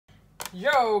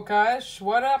Yo guys,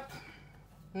 what up?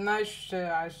 Nice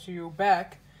I see you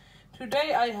back.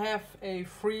 Today I have a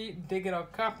free digital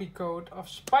copy code of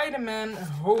Spider-Man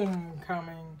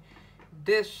Homecoming.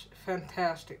 This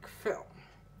fantastic film.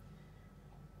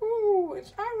 Ooh,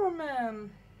 it's Iron Man.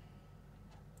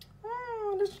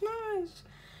 Oh, that's nice.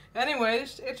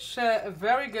 Anyways, it's a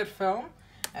very good film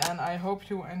and I hope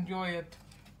you enjoy it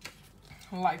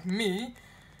like me.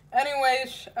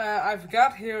 Anyways, I've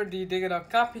got here the digital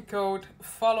copy code.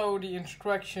 Follow the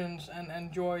instructions and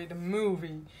enjoy the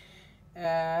movie.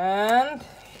 And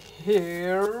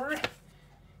here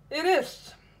it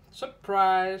is.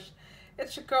 Surprise!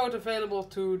 It's a code available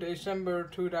to December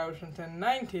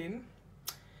 2019.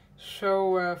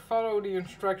 So follow the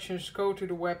instructions, go to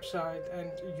the website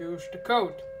and use the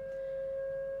code.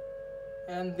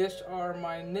 And these are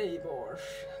my neighbors.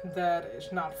 That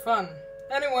is not fun.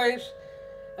 Anyways,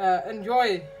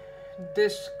 enjoy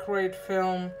this great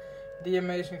film, The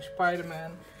Amazing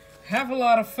Spider-Man. Have a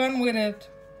lot of fun with it.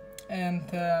 And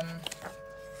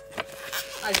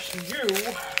I see you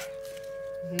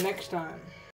next time.